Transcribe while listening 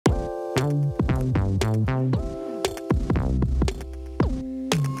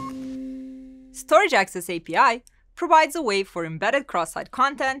Storage Access API provides a way for embedded cross-site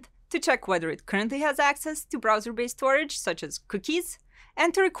content to check whether it currently has access to browser-based storage, such as cookies,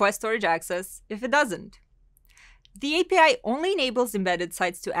 and to request storage access if it doesn't. The API only enables embedded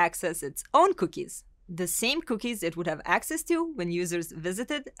sites to access its own cookies, the same cookies it would have access to when users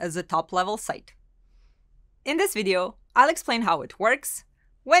visited as a top-level site. In this video, I'll explain how it works,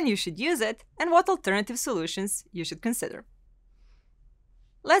 when you should use it, and what alternative solutions you should consider.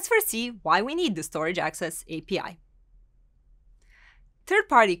 Let's first see why we need the Storage Access API.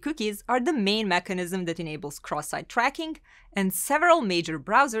 Third-party cookies are the main mechanism that enables cross-site tracking, and several major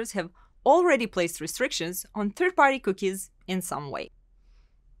browsers have already placed restrictions on third-party cookies in some way.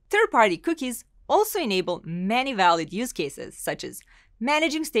 Third-party cookies also enable many valid use cases, such as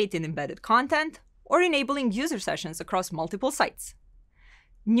managing state in embedded content or enabling user sessions across multiple sites.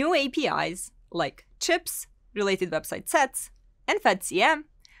 New APIs like chips, related website sets, and FedCM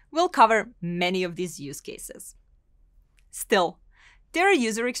will cover many of these use cases. Still, there are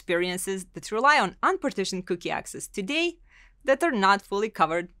user experiences that rely on unpartitioned cookie access today that are not fully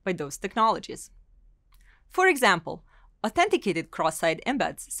covered by those technologies. For example, authenticated cross-site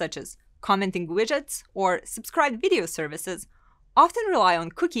embeds such as commenting widgets or subscribed video services often rely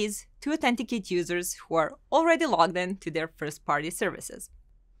on cookies to authenticate users who are already logged in to their first-party services.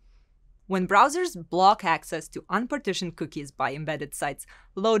 When browsers block access to unpartitioned cookies by embedded sites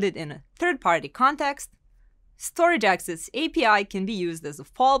loaded in a third-party context, Storage Access API can be used as a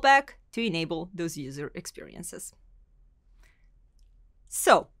fallback to enable those user experiences.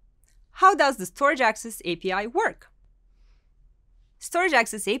 So, how does the Storage Access API work? Storage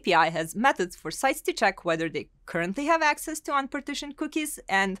Access API has methods for sites to check whether they currently have access to unpartitioned cookies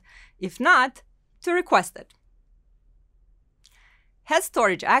and, if not, to request it. Has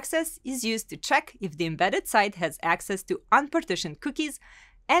storage access is used to check if the embedded site has access to unpartitioned cookies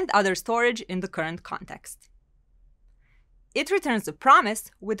and other storage in the current context. It returns a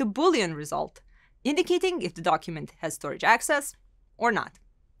promise with a Boolean result, indicating if the document has storage access or not.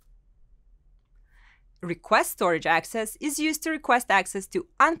 Request storage access is used to request access to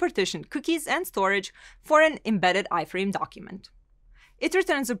unpartitioned cookies and storage for an embedded iframe document. It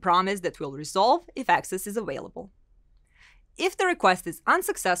returns a promise that will resolve if access is available. If the request is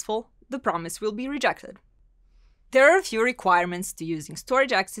unsuccessful, the promise will be rejected. There are a few requirements to using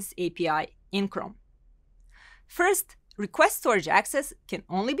Storage Access API in Chrome. First, request storage access can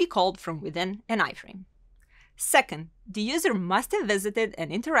only be called from within an iframe. Second, the user must have visited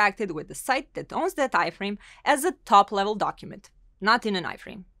and interacted with the site that owns that iframe as a top-level document, not in an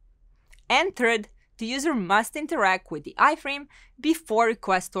iframe. And third, the user must interact with the iframe before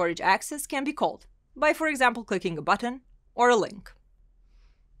request storage access can be called, by, for example, clicking a button or a link.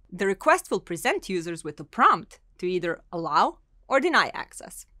 The request will present users with a prompt to either allow or deny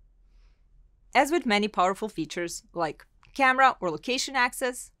access. As with many powerful features like camera or location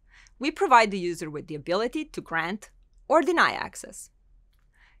access, we provide the user with the ability to grant or deny access.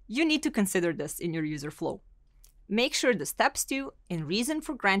 You need to consider this in your user flow. Make sure the steps to and reason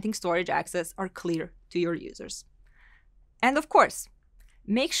for granting storage access are clear to your users. And of course,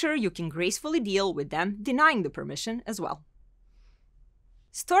 make sure you can gracefully deal with them denying the permission as well.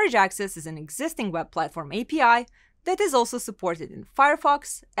 Storage Access is an existing web platform API that is also supported in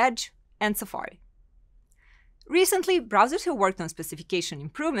Firefox, Edge, and Safari. Recently, browsers have worked on specification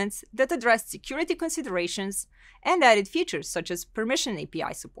improvements that addressed security considerations and added features such as permission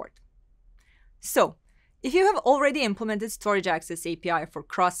API support. So, if you have already implemented Storage Access API for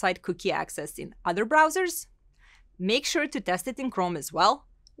cross-site cookie access in other browsers, make sure to test it in Chrome as well,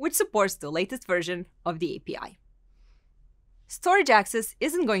 which supports the latest version of the API. Storage access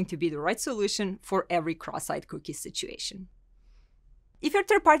isn't going to be the right solution for every cross-site cookie situation. If your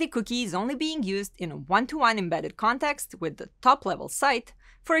third-party cookie is only being used in a one-to-one embedded context with the top-level site,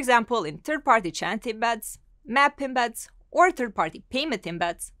 for example in third-party chat embeds, map embeds, or third-party payment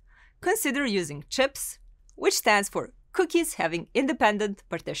embeds, consider using chips, which stands for Cookies Having Independent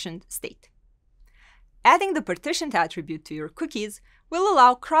Partitioned State. Adding the partitioned attribute to your cookies will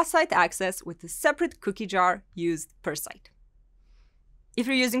allow cross-site access with a separate cookie jar used per site. If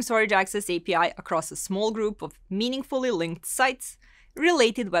you're using Storage Access API across a small group of meaningfully linked sites,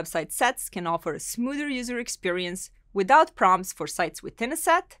 related website sets can offer a smoother user experience without prompts for sites within a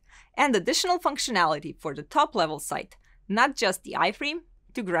set and additional functionality for the top-level site, not just the iframe,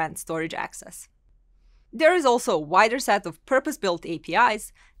 to grant storage access. There is also a wider set of purpose-built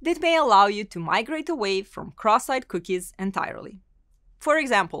APIs that may allow you to migrate away from cross-site cookies entirely. For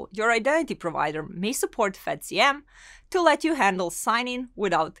example, your identity provider may support FedCM to let you handle sign-in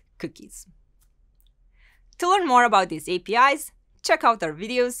without cookies. To learn more about these APIs, check out our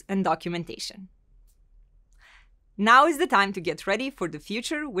videos and documentation. Now is the time to get ready for the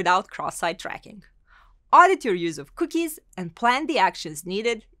future without cross-site tracking. Audit your use of cookies and plan the actions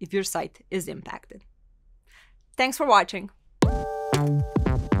needed if your site is impacted. Thanks for watching.